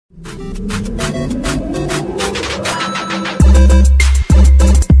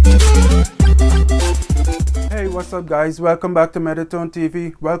Hey, what's up guys? Welcome back to Metatone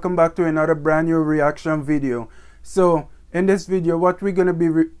TV. Welcome back to another brand new reaction video. So in this video, what we're gonna be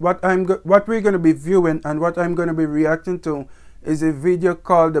viewing and what I'm gonna be reacting to is a video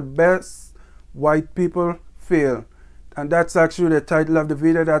called "The Best White People Fail," and that's actually the title of the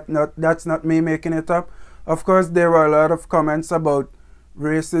video. That's not me making it up. Of course, there were a lot of comments about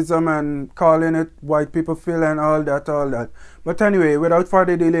racism and calling it white people fail and all that. But anyway, without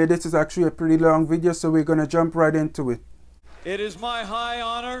further delay, this is actually a pretty long video, so we're gonna jump right into it. It is my high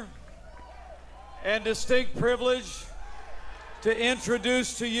honor and distinct privilege to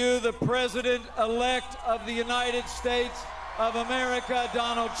introduce to you the President-elect of the United States of America,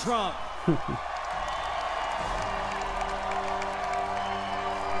 Donald Trump.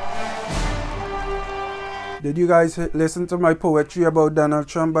 Did you guys listen to my poetry about Donald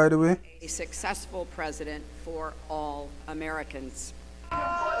Trump, by the way? A successful president for all Americans. Oh,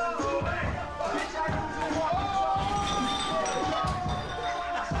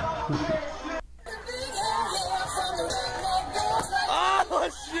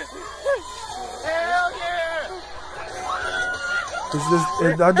 shit! Hell yeah!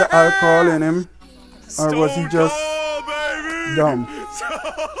 Is that the alcohol in him? Or was he just dumb?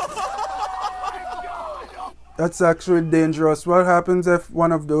 That's actually dangerous. What happens if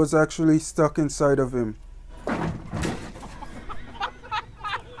one of those actually stuck inside of him?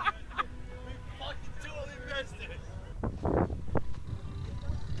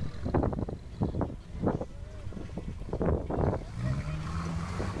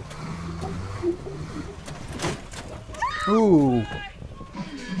 Ooh.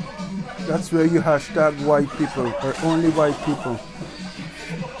 That's where you hashtag white people, or only white people.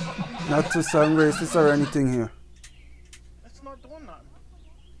 Not to sound racist or anything here. That's not doing that.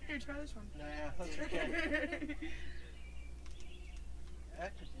 Here, try this one. Nah, that's okay.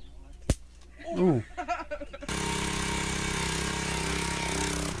 Ooh.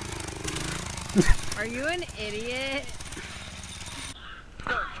 Are you an idiot?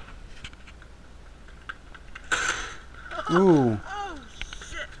 Ooh.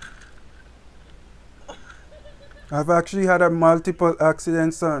 I've actually had multiple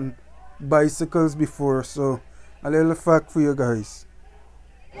accidents on bicycles before, so a little fact for you guys.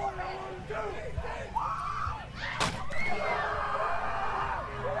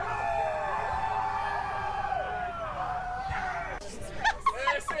 This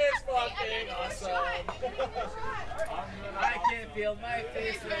is fucking awesome. I can feel my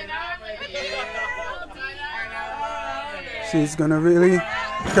face when I'm with you. She's gonna really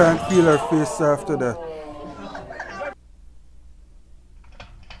can't feel her face after that.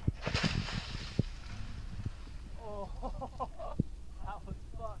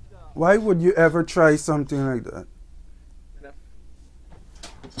 Why would you ever try something like that?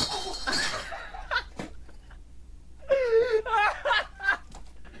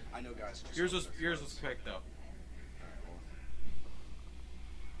 I know, guys. Yours was quick though.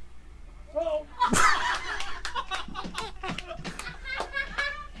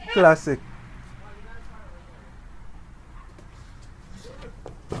 Classic.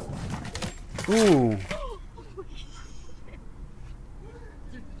 Ooh.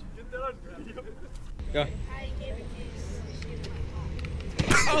 Go.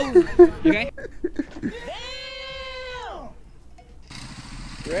 Oh! Okay.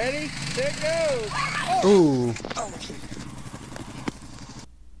 Ready, set, go! Ooh.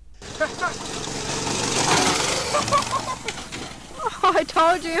 Oh, I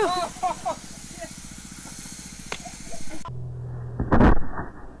told you.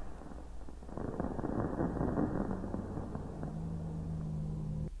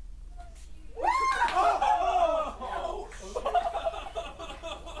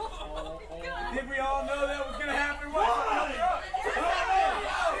 Did we all know that was gonna happen?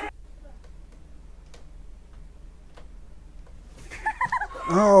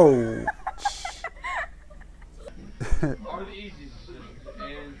 Oh. Are the easiest,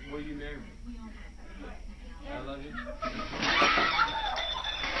 and will you marry me? I love you.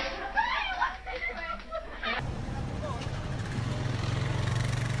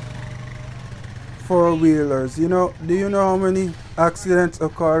 Four-wheelers. Do you know how many accidents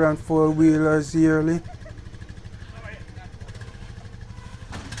occur on four-wheelers yearly?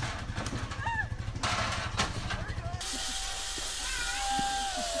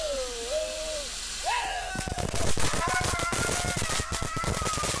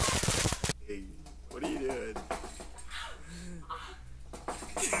 What are you doing?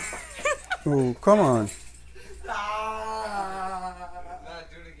 Oh, come on. Nah,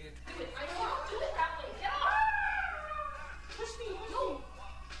 do it again.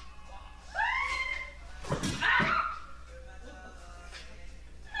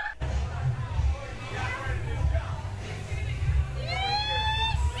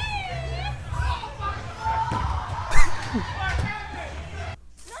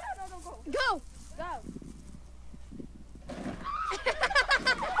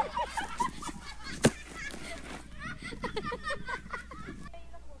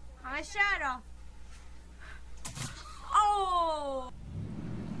 my shadow. Oh!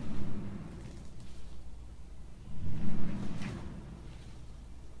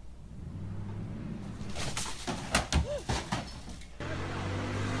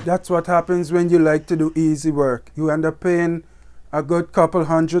 That's what happens when you like to do easy work. You end up paying a good couple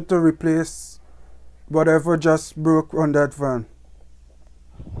 $100 to replace whatever just broke on that van.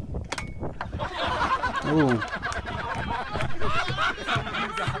 Oh.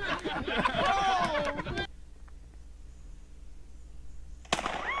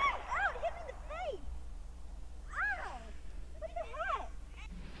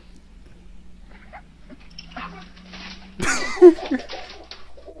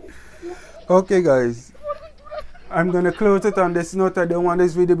 Okay guys, I'm gonna close it on this note. I don't want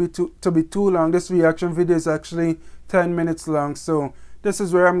this video to be too long. This reaction video is actually 10 minutes long, so this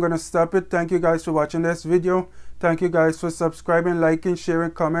is where I'm gonna stop it. Thank you guys for watching this video. Thank you guys for subscribing, liking,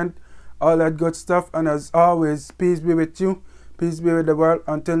 sharing, comment, all that good stuff. And as always, peace be with you, peace be with the world.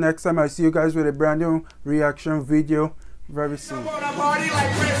 Until next time, I see you guys with a brand new reaction video very soon.